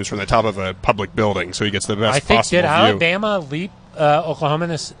his games from the top of a public building, so he gets the best possible view. Did Alabama leap Oklahoma in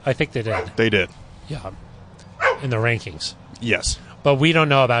this? I think they did. They did. Yeah. In the rankings. Yes. But we don't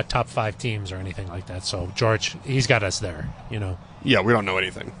know about top 5 teams or anything like that, so George, he's got us there, Yeah, we don't know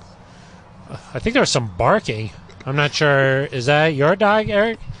anything. I think there was some barking. I'm not sure. Is that your dog,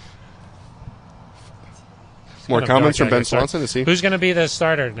 Eric? More comments from Ben Swanson? Is he? Who's going to be the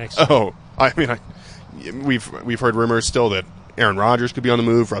starter next week? Oh, I mean, we've heard rumors still that Aaron Rodgers could be on the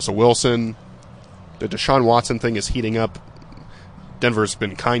move, Russell Wilson. The Deshaun Watson thing is heating up. Denver's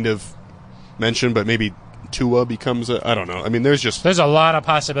been kind of mentioned, but maybe Tua becomes I don't know. I mean, there's a lot of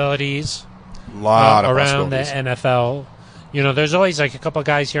possibilities around the NFL. There's always like a couple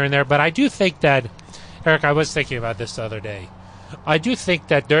guys here and there, but I do think that, Eric, I was thinking about this the other day. I do think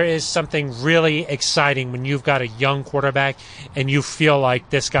that there is something really exciting when you've got a young quarterback and you feel like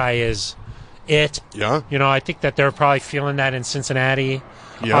this guy is it. Yeah. I think that they're probably feeling that in Cincinnati.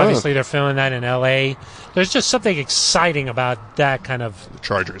 Yeah. Obviously, they're feeling that in L.A. There's just something exciting about that kind of... The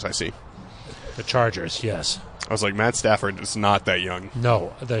Chargers, I see. The Chargers, yes. I was like, Matt Stafford is not that young.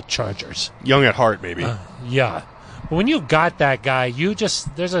 No, the Chargers. Young at heart, maybe. Yeah. But when you got that guy,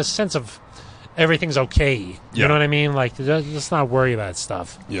 there's a sense of everything's okay. You know what I mean? Like, let's not worry about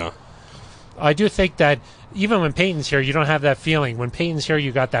stuff. Yeah. I do think that even when Peyton's here, you don't have that feeling. When Peyton's here,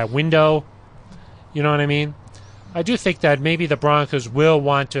 you got that window. You know what I mean? I do think that maybe the Broncos will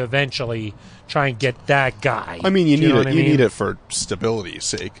want to eventually try and get that guy. I mean, you need it for stability's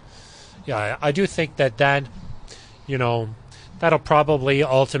sake. Yeah, I do think that that'll probably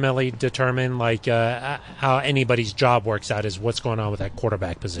ultimately determine how anybody's job works out is what's going on with that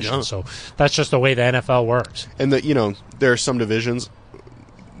quarterback position. Yeah. So that's just the way the NFL works. And there are some divisions,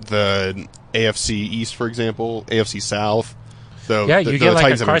 the AFC East, for example, AFC South. So you get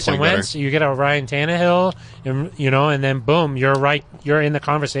like a Carson Wentz, you get a Ryan Tannehill, and then boom, you're in the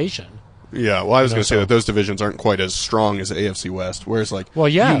conversation. Yeah, well, I was going to say that those divisions aren't quite as strong as the AFC West, whereas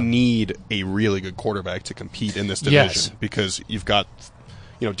you need a really good quarterback to compete in this division because you've got,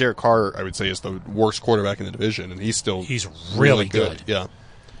 Derek Carr, I would say, is the worst quarterback in the division, and he's really good. Yeah,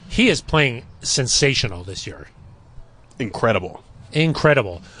 he is playing sensational this year. Incredible.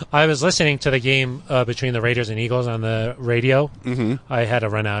 I was listening to the game between the Raiders and Eagles on the radio. Mm-hmm. I had to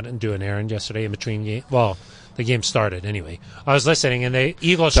run out and do an errand yesterday in between game. Well, the game started anyway. I was listening, and the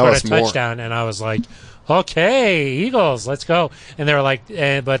Eagles scored a touchdown, and I was like, "Okay, Eagles, let's go!" And they were like,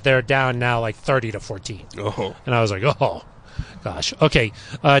 "But they're down now, 30-14." Oh, and I was like, "Oh, gosh." Okay,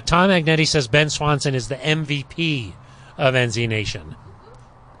 Tom Agnetti says Ben Swanson is the MVP of NZ Nation.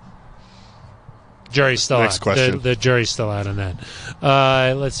 Jury's still Next out. question. The jury's still out on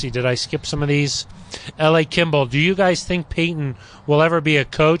that. Let's see. Did I skip some of these? L.A. Kimball, do you guys think Peyton will ever be a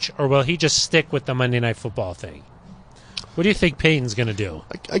coach, or will he just stick with the Monday Night Football thing? What do you think Peyton's going to do?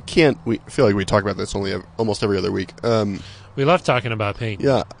 I can't. I feel like we talk about this almost every other week. We love talking about Peyton.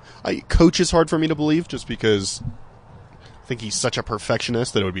 Yeah. Coach is hard for me to believe just because I think he's such a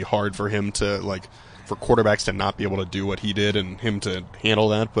perfectionist that it would be hard for him to, for quarterbacks to not be able to do what he did and him to handle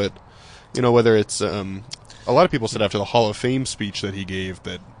that. But whether it's a lot of people said after the Hall of Fame speech that he gave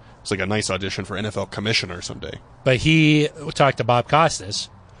that it's like a nice audition for NFL commissioner someday. But he talked to Bob Costas,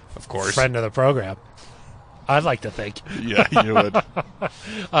 of course, friend of the program. I'd like to think. Yeah, you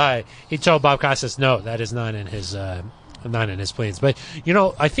would. He told Bob Costas, no, that is not in his plans. But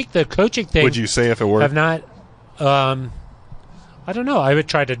I think the coaching thing. Would you say if it were? Have not. I don't know. I would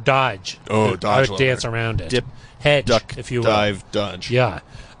try to dodge. Dodge. I would dance around it. Dip, hedge, duck, if you will. dive, dodge. Yeah.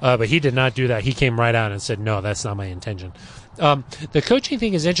 But he did not do that. He came right out and said, no, that's not my intention. The coaching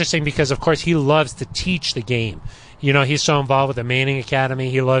thing is interesting because, of course, he loves to teach the game. He's so involved with the Manning Academy.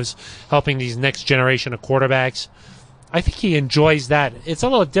 He loves helping these next generation of quarterbacks. I think he enjoys that. It's a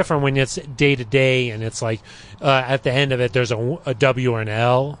little different when it's day to day and it's at the end of it there's a W or an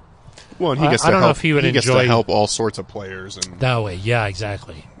L. Well, and he gets know if he would gets enjoy to help all sorts of players and that way. Yeah,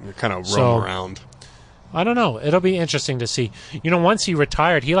 exactly. You kind of roam around. I don't know. It'll be interesting to see. Once he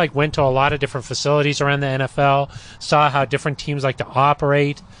retired, he went to a lot of different facilities around the NFL, saw how different teams like to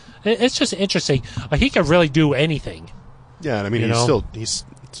operate. It's just interesting. He could really do anything. Yeah, and I mean he's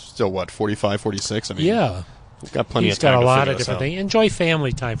still what, 45, 46? I mean, yeah. He's got plenty of time. He's got a to lot of different things. Enjoy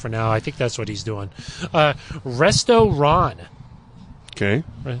family time for now. I think that's what he's doing. Resto Ron. Okay.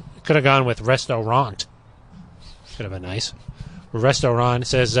 Could have gone with restaurant. Could have been nice. Resto Ron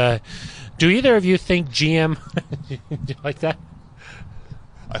says, do either of you think GM... Do you like that?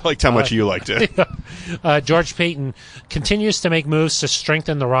 I liked how much you liked it. George Payton continues to make moves to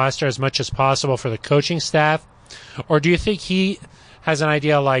strengthen the roster as much as possible for the coaching staff? Or do you think he has an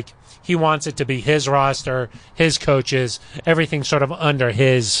idea he wants it to be his roster, his coaches, everything sort of under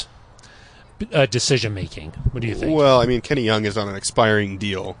his decision-making? What do you think? Well, I mean, Kenny Young is on an expiring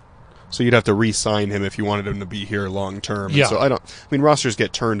deal, so you'd have to re-sign him if you wanted him to be here long-term. Yeah. So rosters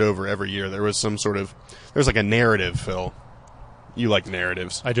get turned over every year. There was a narrative, Phil. You like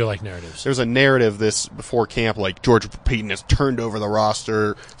narratives. I do like narratives. There was a narrative before camp, George Payton has turned over the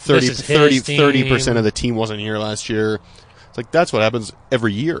roster. 30% of the team wasn't here last year. It's that's what happens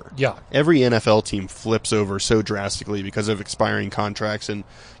every year. Yeah. Every NFL team flips over so drastically because of expiring contracts, and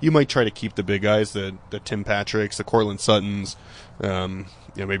you might try to keep the big guys, the Tim Patricks, the Cortland Suttons.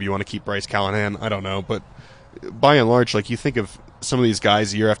 Maybe you want to keep Bryce Callahan. I don't know, but by and large, you think of some of these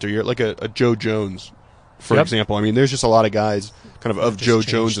guys year after year, like a Joe Jones, for example. I mean, there's just a lot of guys kind of Joe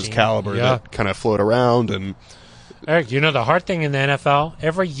Jones's caliber that kind of float around. And Eric, the hard thing in the NFL,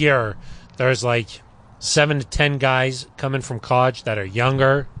 every year there's 7 to 10 guys coming from college that are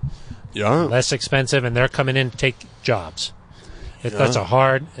younger, less expensive, and they're coming in to take jobs. It's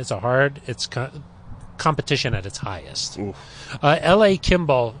competition at its highest. Ooh. L.A.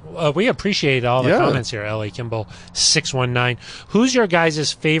 Kimball, we appreciate all the Yeah. comments here. L.A. Kimball 619. Who's your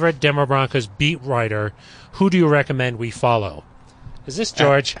guys' favorite Denver Broncos beat writer? Who do you recommend we follow? Is this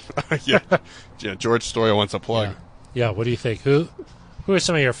George? yeah. George Stoya wants a plug. Yeah. What do you think? Who are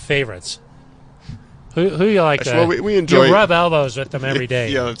some of your favorites? Who you like? Well, we enjoy. You rub elbows with them every day.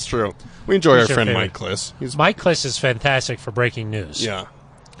 Yeah, that's true. We enjoy Who's our friend your Mike favorite? Kliss. Mike Kliss is fantastic for breaking news. Yeah.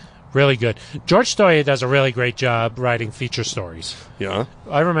 Really good. George Stoya does a really great job writing feature stories. Yeah.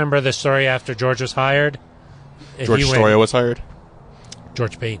 I remember the story after George was hired. George Stoya was hired?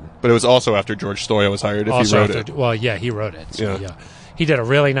 George Payton. But it was also after George Stoya was hired if he wrote it. Well, yeah, he wrote it. So, Yeah. He did a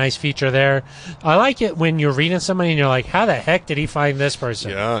really nice feature there. I like it when you're reading somebody and you're like, how the heck did he find this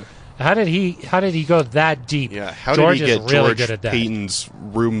person? Yeah. How did he go that deep? Yeah. How George did he get is really George good at that. Payton's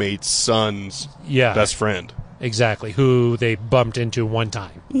roommate's son's Yeah. best friend? Exactly. Who they bumped into one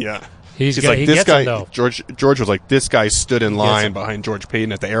time. Yeah. He's like, he this gets guy, him, though. George was like, this guy stood in him. line behind George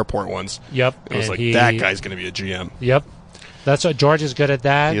Payton at the airport once. Yep. It was and like, that guy's going to be a GM. Yep. That's what George is good at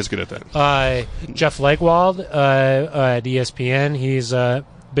that. He is good at that. Jeff Legwald at ESPN. He's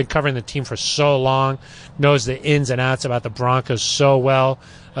been covering the team for so long, knows the ins and outs about the Broncos so well.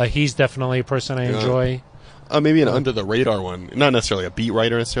 He's definitely a person I enjoy. Maybe an under-the-radar one. Not necessarily a beat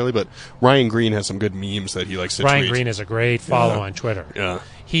writer necessarily, but Ryan Green has some good memes that he likes to tweet. Ryan Green is a great follow on Twitter. Yeah.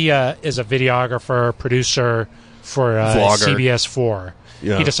 He is a videographer, producer for Vlogger. CBS4.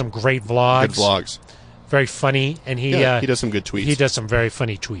 Yeah. He does some great vlogs. Good vlogs. Very funny, and he does some good tweets. He does some very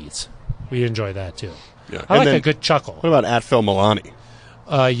funny tweets. We enjoy that too. Yeah. I like a good chuckle. What about at Phil Milani?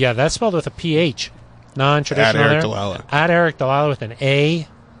 Yeah, that's spelled with a PH. Non-traditional At Eric there. Dalala. At Eric Dalala with an A.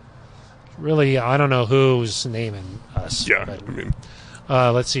 Really, I don't know who's naming us. Yeah. But, I mean,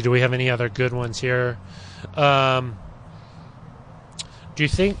 let's see. Do we have any other good ones here? Do you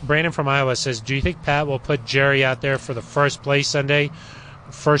think, Brandon from Iowa says, do you think Pat will put Jerry out there for the first play Sunday,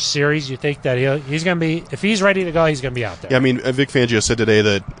 first series? You think that he's going to be, if he's ready to go, he's going to be out there? yeah, I mean, Vic Fangio said today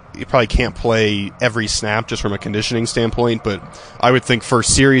that he probably can't play every snap just from a conditioning standpoint, but I would think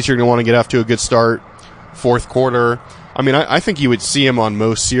first series you're going to want to get off to a good start. Fourth quarter. I mean, I think you would see him on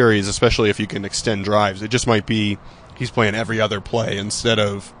most series, especially if you can extend drives. It just might be he's playing every other play instead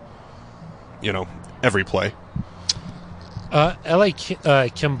of, every play. L.A.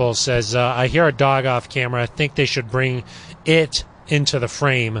 Kimball says, I hear a dog off camera. I think they should bring it into the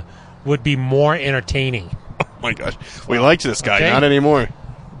frame. Would be more entertaining. Oh, my gosh. We liked this guy. Okay. Not anymore.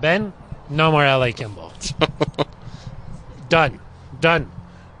 Ben, no more L.A. Kimball. Done.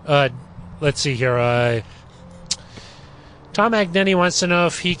 Let's see here. Tom Agnetti wants to know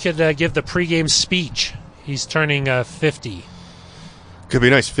if he could give the pregame speech. He's turning 50. Could be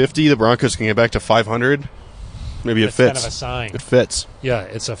nice. 50. The Broncos can get back to 500. Maybe That's it fits. kind of a sign. It fits. Yeah,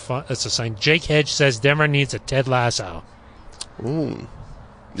 it's a sign. Jake Hedge says Denver needs a Ted Lasso. Ooh.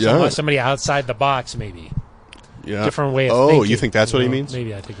 Yeah. Somebody outside the box, maybe. Yeah. Different way of thinking. thinking. Oh, you think that's what he means?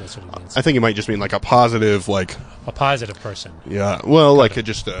 Maybe I think that's what he means. I think he might just mean like a positive, like... A positive person. Yeah. Well, like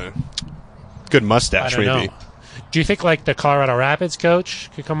just a good mustache, I don't maybe. know. Do you think like the Colorado Rapids coach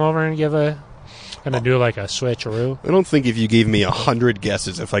could come over and give do like a switcheroo? I don't think if you gave me 100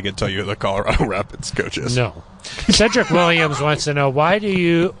 guesses if I could tell you who the Colorado Rapids coach is. No. Cedric Williams wants to know, why do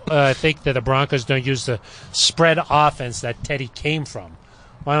you think that the Broncos don't use the spread offense that Teddy came from?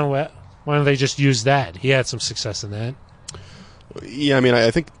 Why don't they just use that? He had some success in that. Yeah, I mean,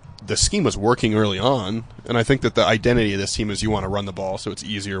 I think the scheme was working early on, and I think that the identity of this team is you want to run the ball, so it's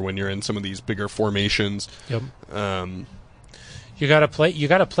easier when you're in some of these bigger formations. Yep. You got to play. You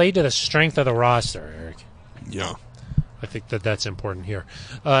got to play to the strength of the roster, Eric. Yeah. I think that's important here.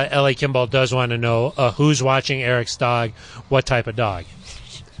 L.A. Kimball does want to know who's watching Eric's dog. What type of dog?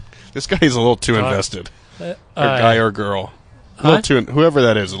 This guy's a little too invested. Or guy or girl. Whoever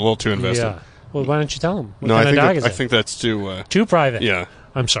that is a little too invested. Yeah. Well, why don't you tell him? What No, kind I of dog think is I it? think that's too. Too private. Yeah.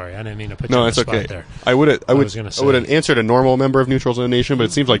 I'm sorry. I didn't mean to put you No, on it's the spot okay. there. I would was gonna say- have answered a normal member of Neutrals in the Nation, but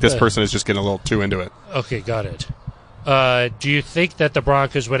it seems like this person is just getting a little too into it. Okay, got it. Do you think that the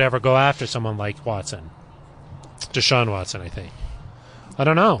Broncos would ever go after someone like Watson? Deshaun Watson, I think. I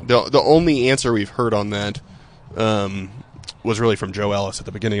don't know. The only answer we've heard on that was really from Joe Ellis at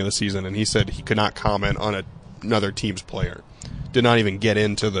the beginning of the season, and he said he could not comment on another team's player. Did not even get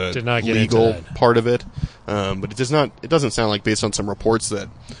into the legal part of it. But it doesn't sound like, based on some reports, that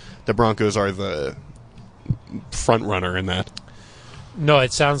the Broncos are the front runner in that. No,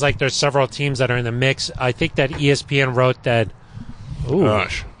 it sounds like there's several teams that are in the mix. I think that ESPN wrote that. Ooh,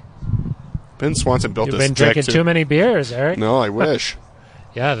 Gosh. Ben Swanson built you've this been drinking too many beers, Eric. No, I wish.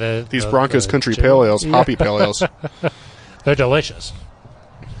 Yeah, these Broncos Country Pale Ales, Hoppy Pale Ales. They're delicious.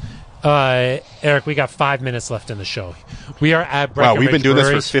 Eric, we got 5 minutes left in the show. We are at Wow, Breckenridge we've been doing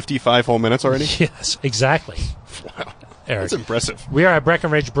Breweries. this for 55 whole minutes already? Yes, exactly. Wow. Eric. That's impressive. We are at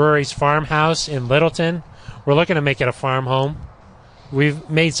Breckenridge Brewery's farmhouse in Littleton. We're looking to make it a farm home. We've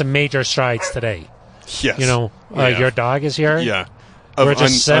made some major strides today. Yes. You know, your dog is here. Yeah. We're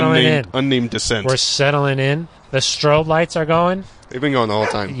just settling in. Unnamed descent. We're settling in. The strobe lights are going. They've been going the whole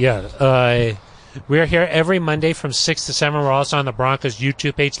time. Yeah. We're here every Monday from 6 to 7. We're also on the Broncos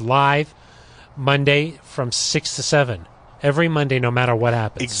YouTube page live Monday from 6 to 7. Every Monday, no matter what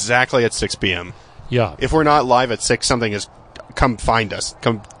happens. Exactly at 6 p.m. Yeah. If we're not live at 6, something is... Come find us.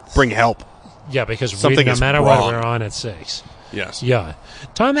 Come bring help. Yeah, because Something no is matter wrong. what, we're on at 6. Yes. Yeah.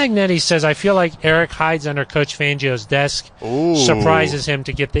 Tom Magnetti says, I feel like Eric hides under Coach Fangio's desk, Ooh. surprises him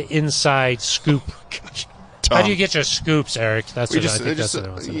to get the inside scoop. Tom. How do you get your scoops, Eric? That's what I think that's what I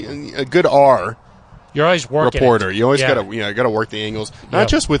want to know. A good R You're always working reporter. it. You always Yeah. gotta work the angles. Not Yep.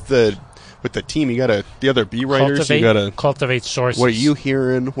 just with the team. You gotta the other B writers. You gotta cultivate sources. What are you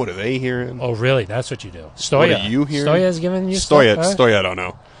hearing? What are they hearing? Oh, really? That's what you do. Stoya. What are you hearing? Stoya's giving you Stoya. stuff, huh? Stoya. I don't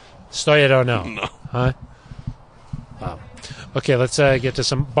know. Stoya don't know. No. Huh? Wow. Okay, let's get to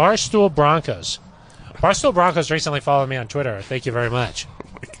some Barstool Broncos. Barstool Broncos recently followed me on Twitter. Thank you very much. Oh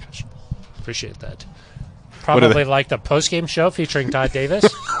my gosh. Appreciate that. What are Probably they- like the post-game show featuring Todd Davis.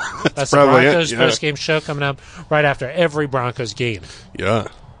 That's the probably it, Broncos yeah. post-game show coming up right after every Broncos game. Yeah.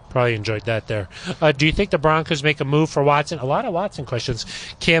 Probably enjoyed that there. Do you think the Broncos make a move for Watson? A lot of Watson questions.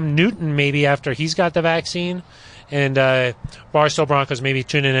 Cam Newton maybe after he's got the vaccine. And Barstool Broncos maybe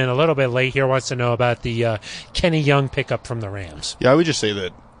tuning in a little bit late here wants to know about the Kenny Young pickup from the Rams. Yeah, I would just say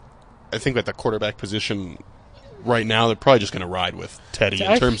that I think at the quarterback position right now, they're probably just going to ride with Teddy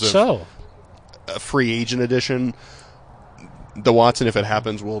in terms of a free agent addition. The Watson, if it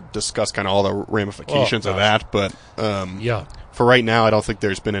happens, we'll discuss kind of all the ramifications of that. But yeah, for right now, I don't think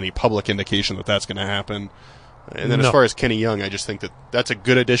there's been any public indication that that's going to happen. And then as far as Kenny Young, I just think that that's a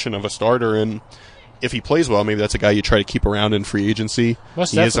good addition of a starter. And if he plays well, maybe that's a guy you try to keep around in free agency.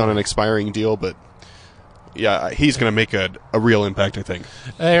 Most he is on definitely. an expiring deal, but yeah, he's going to make a real impact, I think.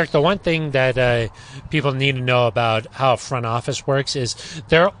 Eric, the one thing that people need to know about how a front office works is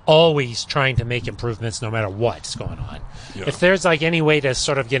they're always trying to make improvements no matter what's going on. Yeah. If there's like any way to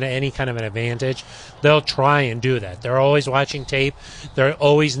sort of get any kind of an advantage, they'll try and do that. They're always watching tape. They're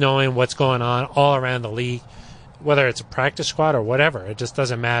always knowing what's going on all around the league, whether it's a practice squad or whatever. It just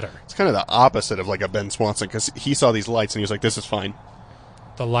doesn't matter. It's kind of the opposite of like a Ben Swanson because he saw these lights and he was like, this is fine.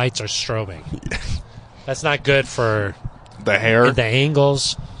 The lights are strobing. That's not good for The hair? the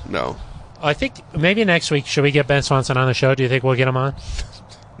angles. No. I think maybe next week, should we get Ben Swanson on the show? Do you think we'll get him on?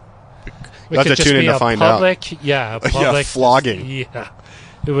 We You'll have could to just tune in be to a find out. public, yeah, a public flogging. Yeah,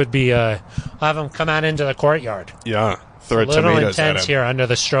 it would be. Have him come out into the courtyard. Yeah. Throw A little tomatoes at intense him. here under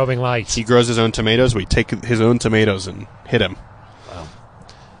the strobing lights. He grows his own tomatoes. We take his own tomatoes and hit him.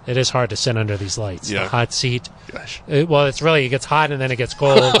 It is hard to sit under these lights. Yeah. The hot seat. Gosh. Well, it's really, it gets hot and then it gets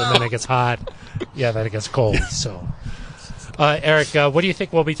cold and then it gets hot. Yeah, then it gets cold. So, Eric, what do you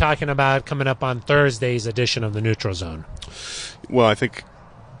think we'll be talking about coming up on Thursday's edition of the Neutral Zone? Well, I think,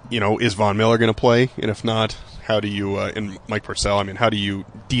 is Von Miller going to play? And if not, how do you, and Mike Purcell, how do you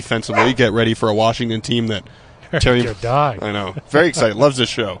defensively get ready for a Washington team that Terry... Your dog. I know. Very excited. Loves this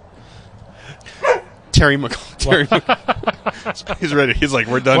show. Terry He's ready. He's like,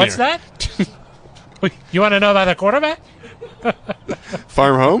 we're done What's here. that? You want to know about the quarterback?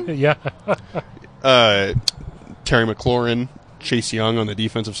 Farm home? Yeah. Terry McLaurin, Chase Young on the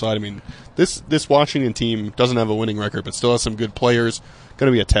defensive side. This Washington team doesn't have a winning record, but still has some good players.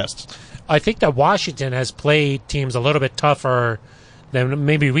 Going to be a test. I think that Washington has played teams a little bit tougher than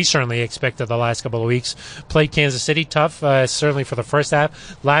maybe we certainly expected the last couple of weeks. Played Kansas City tough, certainly for the first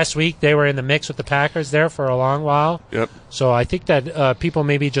half. Last week, they were in the mix with the Packers there for a long while. Yep. So I think that people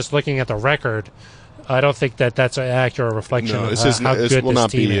may be just looking at the record. I don't think that that's an accurate reflection No, of this how good will this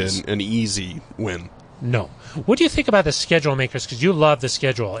not team be is. an easy win. No. What do you think about the schedule makers? Because you love the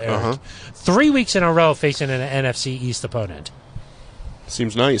schedule, Eric. Uh-huh. 3 weeks in a row facing an NFC East opponent.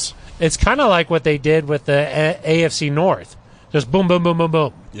 Seems nice. It's kind of like what they did with the AFC North. Just boom, boom, boom, boom,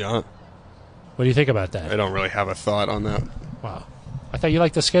 boom. Yeah. What do you think about that? I don't really have a thought on that. Wow. I thought you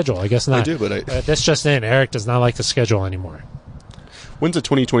liked the schedule. I guess not. I do, but That's just in. Eric does not like the schedule anymore. When's the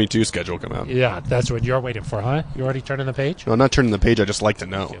 2022 schedule come out? Yeah, that's what you're waiting for, huh? You already turning the page? No, I'm not turning the page. I just like to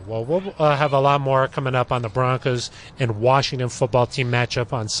know. Okay, well, we'll have a lot more coming up on the Broncos and Washington football team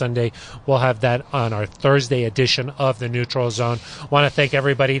matchup on Sunday. We'll have that on our Thursday edition of the Neutral Zone. Want to thank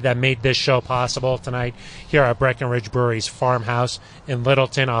everybody that made this show possible tonight here at Breckenridge Brewery's farmhouse in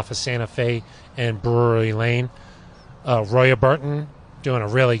Littleton off of Santa Fe and Brewery Lane. Roya Burton, doing a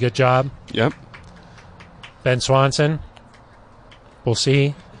really good job. Yep. Ben Swanson, we'll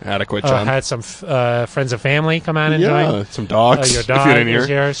see. Adequate job. Had some friends and family come out and join. Some dogs. Your dog is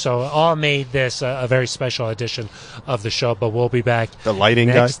here. So all made this a very special edition of the show, but we'll be back the lighting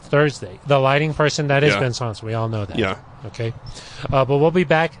next guy? Thursday. The lighting person, that is Ben Swanson. We all know that. Yeah. Okay. But we'll be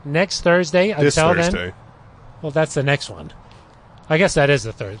back next Thursday. This Until Thursday. Then, well, that's the next one. I guess that is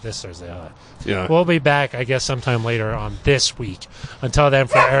this Thursday. Yeah. We'll be back, I guess, sometime later on this week. Until then,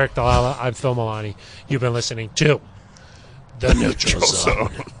 for Eric Dalala, I'm Phil Milani. You've been listening to The Neutral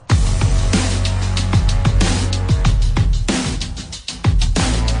Zone.